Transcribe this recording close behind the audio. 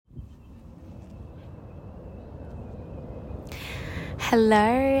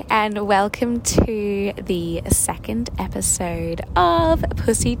Hello and welcome to the second episode of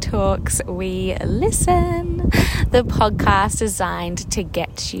Pussy Talks We Listen, the podcast designed to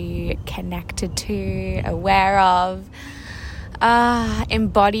get you connected to, aware of,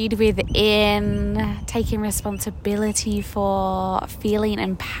 embodied within, taking responsibility for, feeling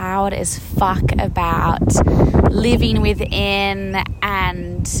empowered as fuck about, living within,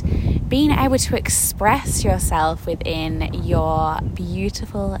 and being able to express yourself within your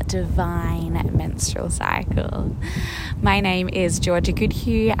beautiful, divine menstrual cycle. My name is Georgia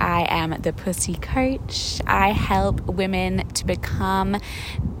Goodhue. I am the Pussy Coach. I help women to become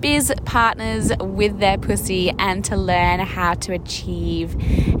biz partners with their pussy and to learn how to achieve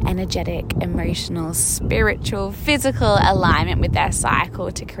energetic, emotional, spiritual, physical alignment with their cycle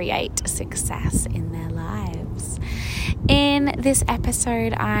to create success in their lives. In this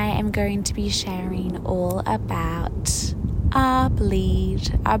episode, I am going to be sharing all about our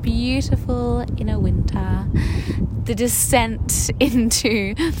bleed, our beautiful inner winter, the descent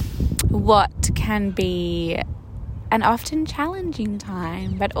into what can be an often challenging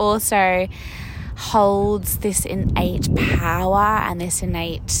time, but also holds this innate power and this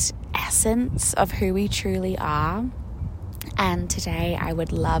innate essence of who we truly are. And today I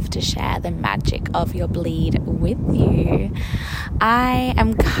would love to share the magic of your bleed with you. I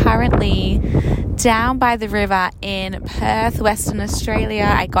am currently down by the river in Perth, Western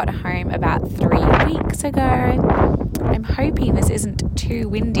Australia. I got home about 3 weeks ago. I'm hoping this isn't too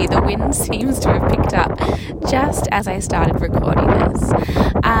windy. The wind seems to have picked up just as I started recording this.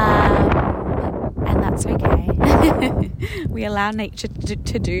 And that's okay. We allow nature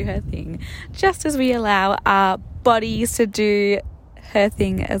to do her thing, just as we allow our bodies to do her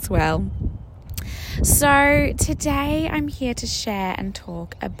thing as well. So today I'm here to share and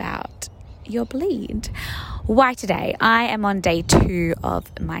talk about your bleed. Why today? I am on day 2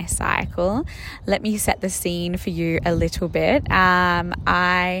 of my cycle. Let me set the scene for you a little bit.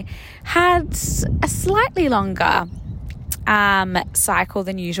 I had a slightly longer cycle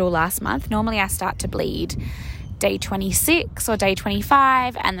than usual last month. Normally I start to bleed day 26 or day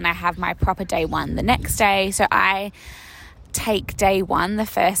 25, and then I have my proper day 1 the next day. So I take day 1, the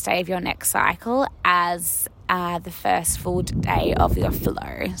first day of your next cycle, as the first full day of your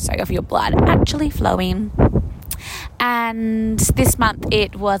flow, so of your blood actually flowing. And this month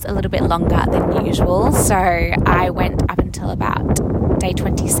it was a little bit longer than usual, so I went up until about day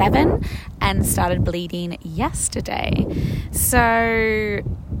 27 and started bleeding yesterday. So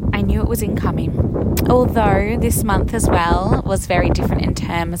I knew it was incoming, although this month as well was very different in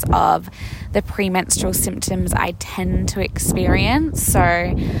terms of the premenstrual symptoms I tend to experience.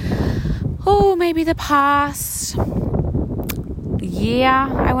 So maybe the past year,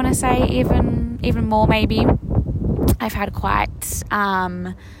 I want to say, even more maybe, I've had quite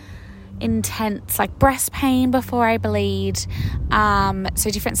intense breast pain before I bleed, so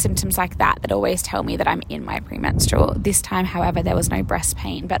different symptoms like that always tell me that I'm in my premenstrual. This time, however, there was no breast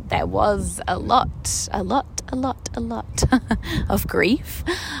pain, but there was a lot of grief,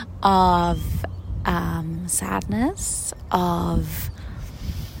 of sadness, of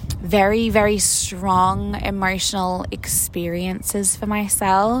very, very strong emotional experiences for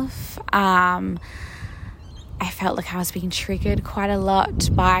myself. I felt like I was being triggered quite a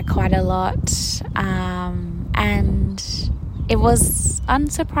lot by quite a lot. And it was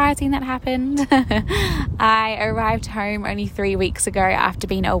unsurprising that happened. I arrived home only 3 weeks ago after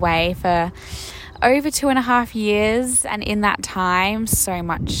being away for over 2.5 years. And in that time, so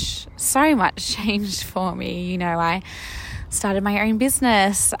much changed for me. You know, I started my own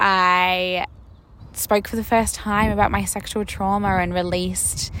business. I spoke for the first time about my sexual trauma and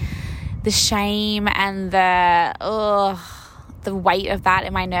released the shame and the weight of that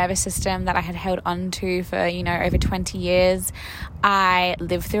in my nervous system that I had held on to for, over 20 years. I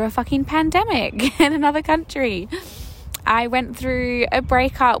lived through a fucking pandemic in another country. I went through a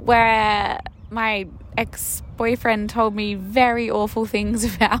breakup where my ex-boyfriend told me very awful things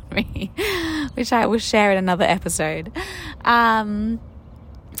about me, which I will share in another episode.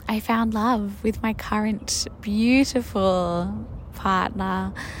 I found love with my current beautiful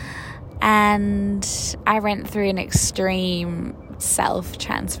partner, and I went through an extreme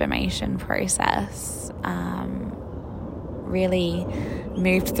self-transformation process. Really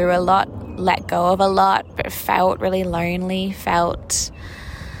moved through a lot, let go of a lot, but felt really lonely, felt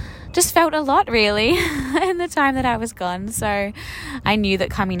a lot really in the time that I was gone. So I knew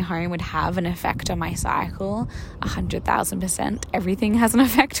that coming home would have an effect on my cycle, 100,000%. Everything has an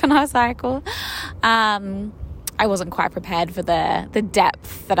effect on our cycle. I wasn't quite prepared for the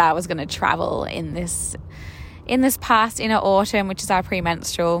depth that I was going to travel in this in this past inner autumn, which is our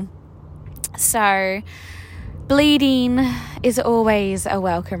premenstrual. So bleeding is always a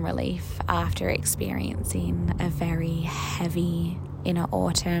welcome relief after experiencing a very heavy inner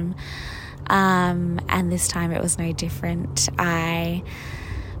autumn. And this time it was no different. I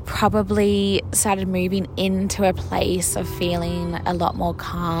probably started moving into a place of feeling a lot more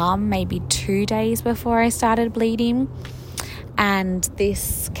calm, maybe 2 days before I started bleeding. And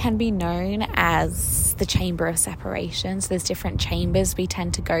this can be known as the chamber of separation. So there's different chambers we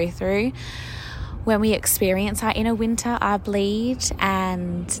tend to go through when we experience our inner winter, our bleed.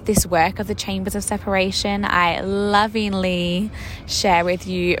 And this work of the chambers of separation, I lovingly share with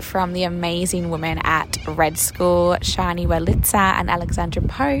you from the amazing women at Red School, Shani Walitza and Alexandra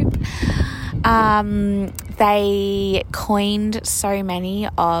Pope. They coined so many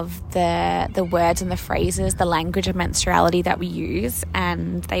of the words and the phrases, the language of menstruality that we use,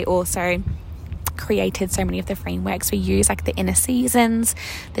 and they also created so many of the frameworks we use, like the inner seasons,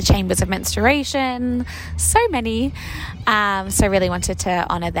 the chambers of menstruation, so many. So I really wanted to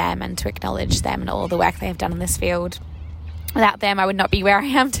honor them and to acknowledge them and all the work they have done in this field. Without them, I would not be where I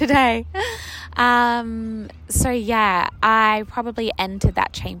am today. So yeah, I probably entered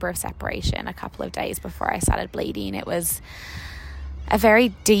that chamber of separation a couple of days before I started bleeding. It was a very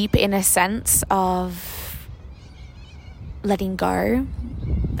deep inner sense of letting go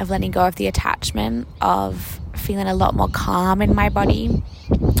of the attachment, of feeling a lot more calm in my body,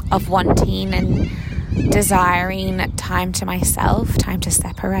 of wanting and desiring time to myself, time to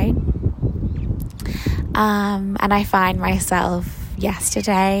separate. And I find myself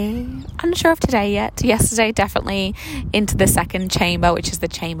yesterday, unsure of today yet, yesterday definitely into the second chamber, which is the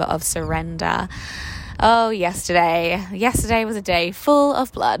chamber of surrender. Oh, yesterday was a day full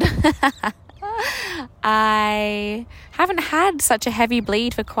of blood. I haven't had such a heavy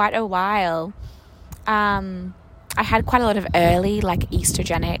bleed for quite a while. I had quite a lot of early,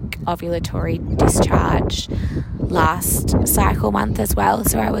 estrogenic ovulatory discharge last cycle month as well.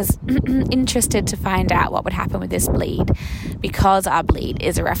 So I was interested to find out what would happen with this bleed, because our bleed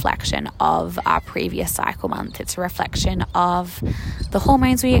is a reflection of our previous cycle month. It's a reflection of the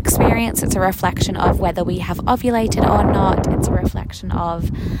hormones we experience. It's a reflection of whether we have ovulated or not. It's a reflection of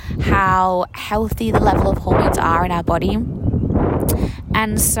how healthy the level of hormones are in our body.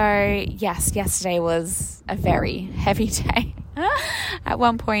 And so, yes, yesterday was a very heavy day. At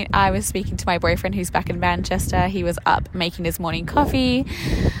one point, I was speaking to my boyfriend who's back in Manchester. He was up making his morning coffee.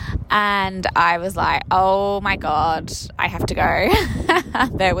 And I was like, oh my God, I have to go.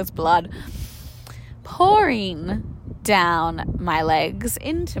 There was blood pouring down my legs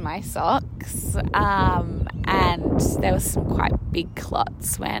into my socks. And there was some quite big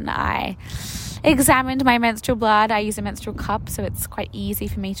clots when I examined my menstrual blood. I use a menstrual cup, so it's quite easy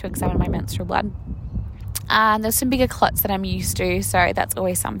for me to examine my menstrual blood. There's some bigger clots that I'm used to, so that's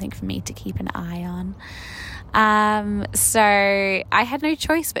always something for me to keep an eye on. So I had no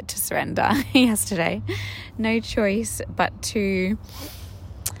choice but to surrender yesterday. No choice but to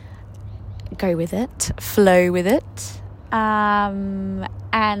go with it, flow with it, and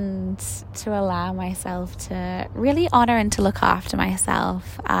to allow myself to really honor and to look after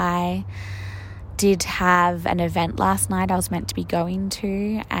myself. I did have an event last night I was meant to be going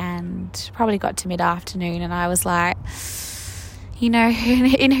to, and probably got to mid-afternoon and I was like,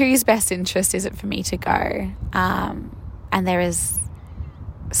 in whose best interest is it for me to go? And there is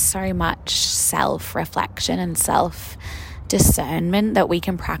so much self-reflection and self-discernment that we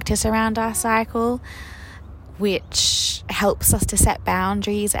can practice around our cycle, which helps us to set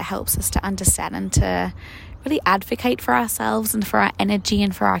boundaries. It helps us to understand and to really advocate for ourselves and for our energy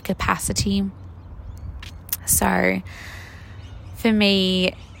and for our capacity. So for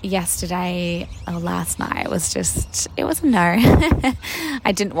me, yesterday or last night was a no.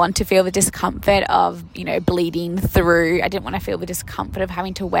 I didn't want to feel the discomfort of, bleeding through. I didn't want to feel the discomfort of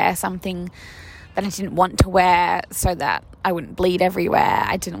having to wear something that I didn't want to wear so that I wouldn't bleed everywhere.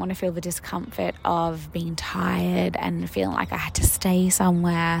 I didn't want to feel the discomfort of being tired and feeling like I had to stay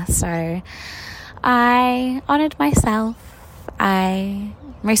somewhere. So I honored myself. I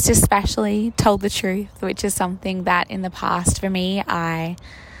most especially told the truth, which is something that in the past for me, I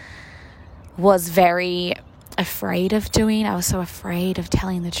was very afraid of doing. I was so afraid of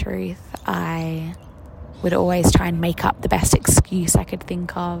telling the truth. I would always try and make up the best excuse I could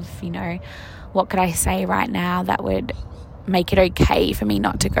think of. What could I say right now that would make it okay for me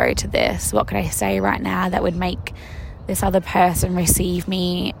not to go to this? What could I say right now that would make this other person receive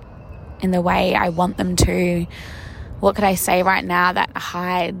me in the way I want them to? What could I say right now that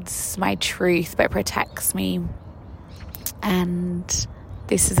hides my truth but protects me? And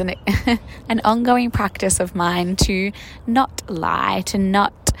this is an ongoing practice of mine to not lie, to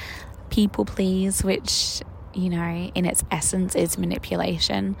not people please, which, you know, in its essence is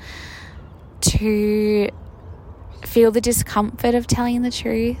manipulation, to feel the discomfort of telling the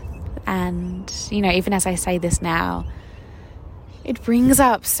truth. And, you know, even as I say this now, it brings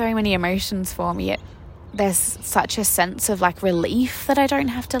up so many emotions for me. There's such a sense of like relief that I don't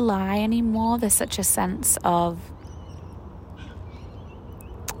have to lie anymore. There's such a sense of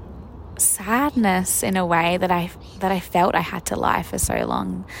sadness in a way that I felt I had to lie for so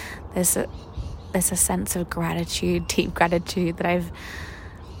long. There's a sense of gratitude, deep gratitude, that I've,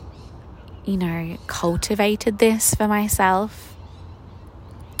 you know, cultivated this for myself.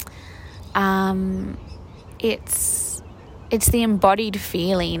 It's the embodied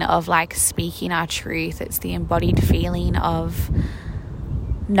feeling of like speaking our truth. It's the embodied feeling of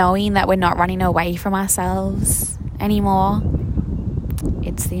knowing that we're not running away from ourselves anymore.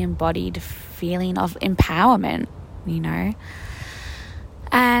 It's the embodied feeling of empowerment, you know.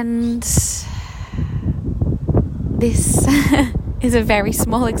 And this is a very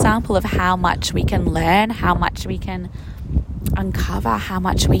small example of how much we can learn, how much we can uncover, how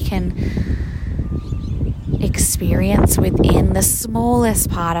much we can experience within the smallest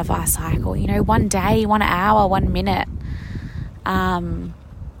part of our cycle. You know, one day, 1 hour, 1 minute. And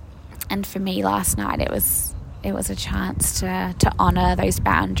for me last night, it was a chance to honor those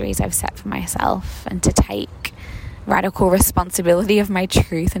boundaries I've set for myself, and to take radical responsibility of my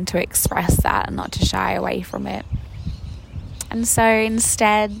truth, and to express that and not to shy away from it. And so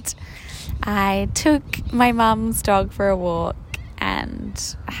instead, I took my mum's dog for a walk,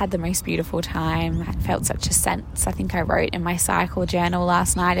 and I had the most beautiful time. I felt such a sense, I think I wrote in my cycle journal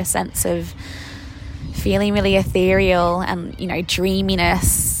last night, a sense of feeling really ethereal. And, you know,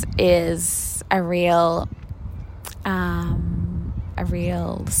 dreaminess is a real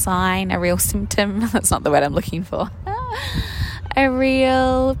sign, a real symptom. That's not the word I'm looking for. A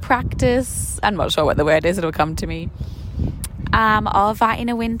real practice. I'm not sure what the word is. It'll come to me. Of our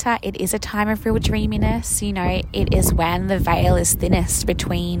inner winter. It is a time of real dreaminess. You know, it is when the veil is thinnest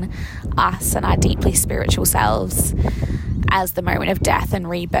between us and our deeply spiritual selves, as the moment of death and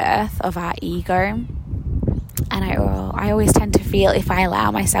rebirth of our ego. And I always tend to feel, if I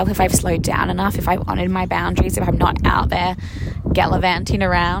allow myself, if I've slowed down enough, if I've honored my boundaries, if I'm not out there gallivanting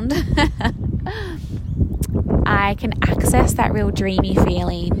around, I can access that real dreamy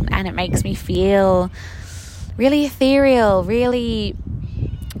feeling, and it makes me feel really ethereal, really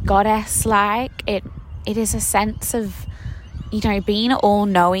goddess-like. It is a sense of, you know, being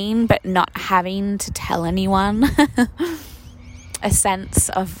all-knowing but not having to tell anyone. A sense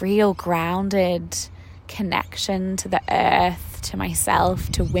of real grounded connection to the earth, to myself,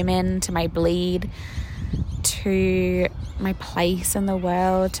 to women, to my bleed, to my place in the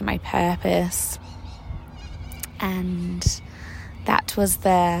world, to my purpose. And that was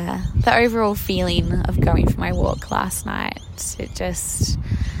the overall feeling of going for my walk last night. It just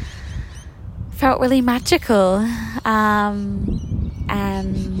felt really magical. And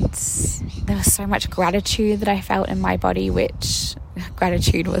there was so much gratitude that I felt in my body, which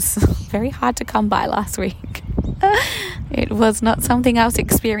gratitude was very hard to come by last week. It was not something I was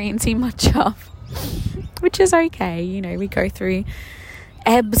experiencing much of, which is okay. You know, we go through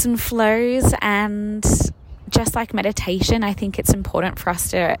ebbs and flows, and just like meditation, I think it's important for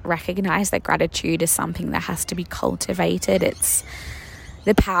us to recognize that gratitude is something that has to be cultivated. It's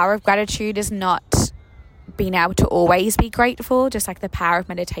the power of gratitude is not being able to always be grateful, just like the power of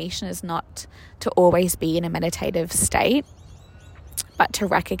meditation is not to always be in a meditative state, but to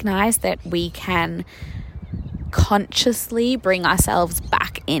recognize that we can consciously bring ourselves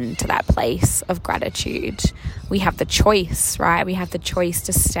back into that place of gratitude. We have the choice, right? We have the choice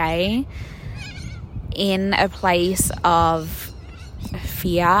to stay in a place of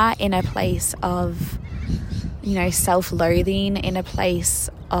fear, in a place of, you know, self-loathing, in a place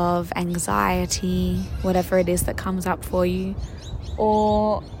of anxiety, whatever it is that comes up for you,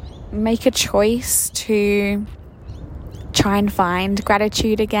 or make a choice to try and find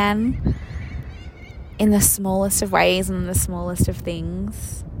gratitude again in the smallest of ways and the smallest of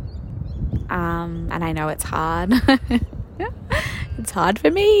things. And I know it's hard. It's hard for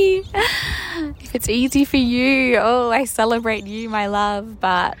me. If it's easy for you, I celebrate you, my love.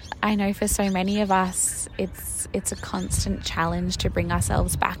 But I know for so many of us, it's a constant challenge to bring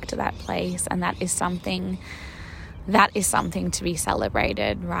ourselves back to that place. And that is something to be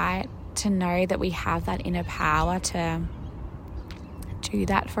celebrated, right? To know that we have that inner power to do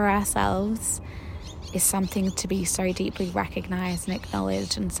that for ourselves is something to be so deeply recognized and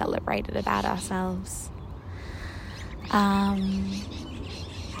acknowledged and celebrated about ourselves.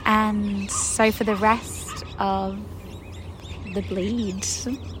 And so for the rest of the bleed,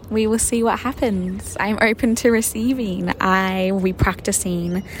 we will see what happens. I'm open to receiving. I will be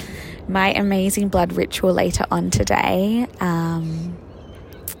practicing my amazing blood ritual later on today.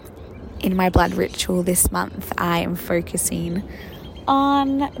 In my blood ritual this month, I am focusing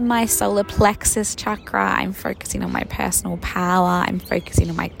on my solar plexus chakra. I'm focusing on my personal power. I'm focusing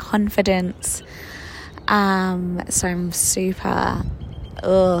on my confidence. So I'm super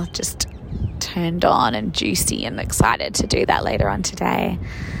just turned on and juicy and excited to do that later on today.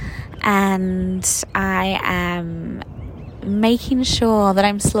 And I am making sure that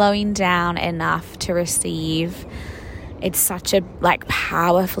I'm slowing down enough to receive. It's such a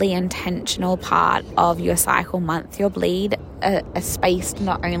powerfully intentional part of your cycle month, your bleed, a space to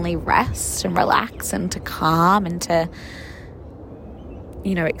not only rest and relax and to calm and to,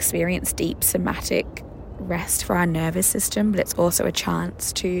 experience deep somatic rest for our nervous system, but it's also a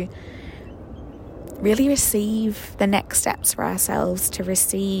chance to really receive the next steps for ourselves, to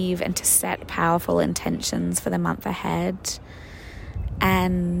receive and to set powerful intentions for the month ahead.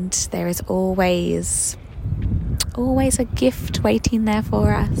 And there is always a gift waiting there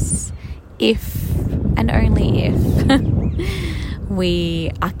for us if and only if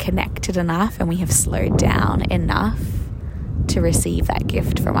we are connected enough and we have slowed down enough to receive that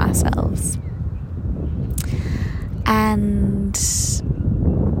gift from ourselves. And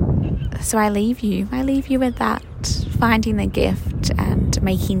so I leave you with that, finding the gift and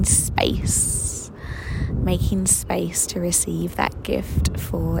making space to receive that gift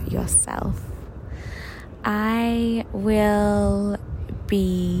for yourself. I will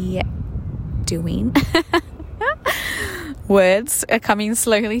be doing words are coming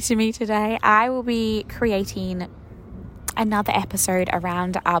slowly to me today. I will be creating another episode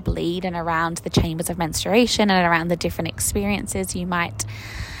around our bleed and around the chambers of menstruation and around the different experiences you might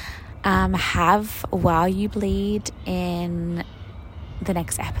have while you bleed in the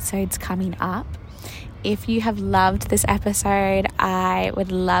next episodes coming up. If you have loved this episode, I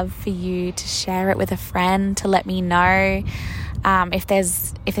would love for you to share it with a friend, to let me know if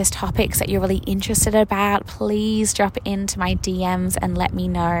there's topics that you're really interested about. Please drop into my DMs and let me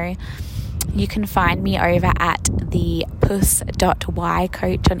know. You can find me over at the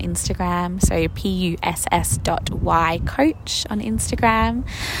puss.ycoach on Instagram, so puss.ycoach on Instagram.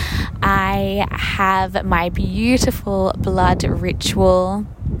 I have my beautiful blood ritual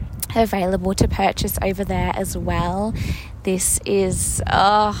available to purchase over there as well. This is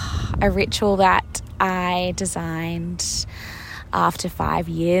a ritual that I designed after 5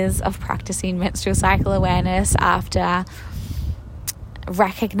 years of practicing menstrual cycle awareness, after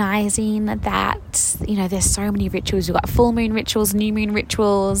recognizing that, there's so many rituals. We've got full moon rituals, new moon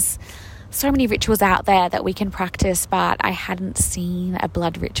rituals, so many rituals out there that we can practice, but I hadn't seen a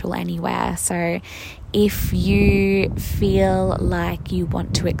blood ritual anywhere. So if you feel like you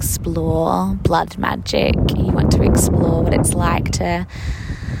want to explore blood magic, you want to explore what it's like to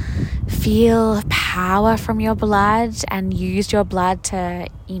feel power from your blood and use your blood to,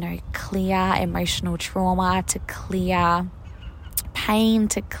 clear emotional trauma, to clear pain,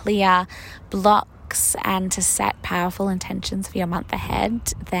 to clear blocks, and to set powerful intentions for your month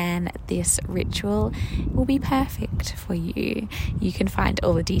ahead, then this ritual will be perfect for you. You can find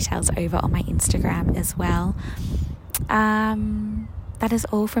all the details over on my Instagram as well. That is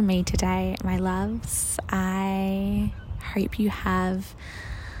all from me today, my loves. I hope you have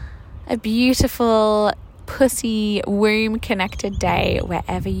a beautiful pussy womb connected day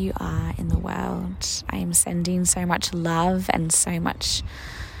wherever you are in the world. I am sending so much love and so much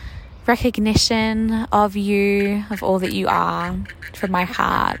recognition of you, of all that you are, from my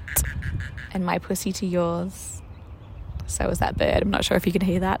heart and my pussy to yours. So was that bird. I'm not sure if you can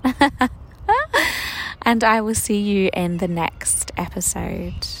hear that. And I will see you in the next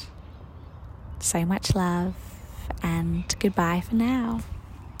episode. So much love and goodbye for now.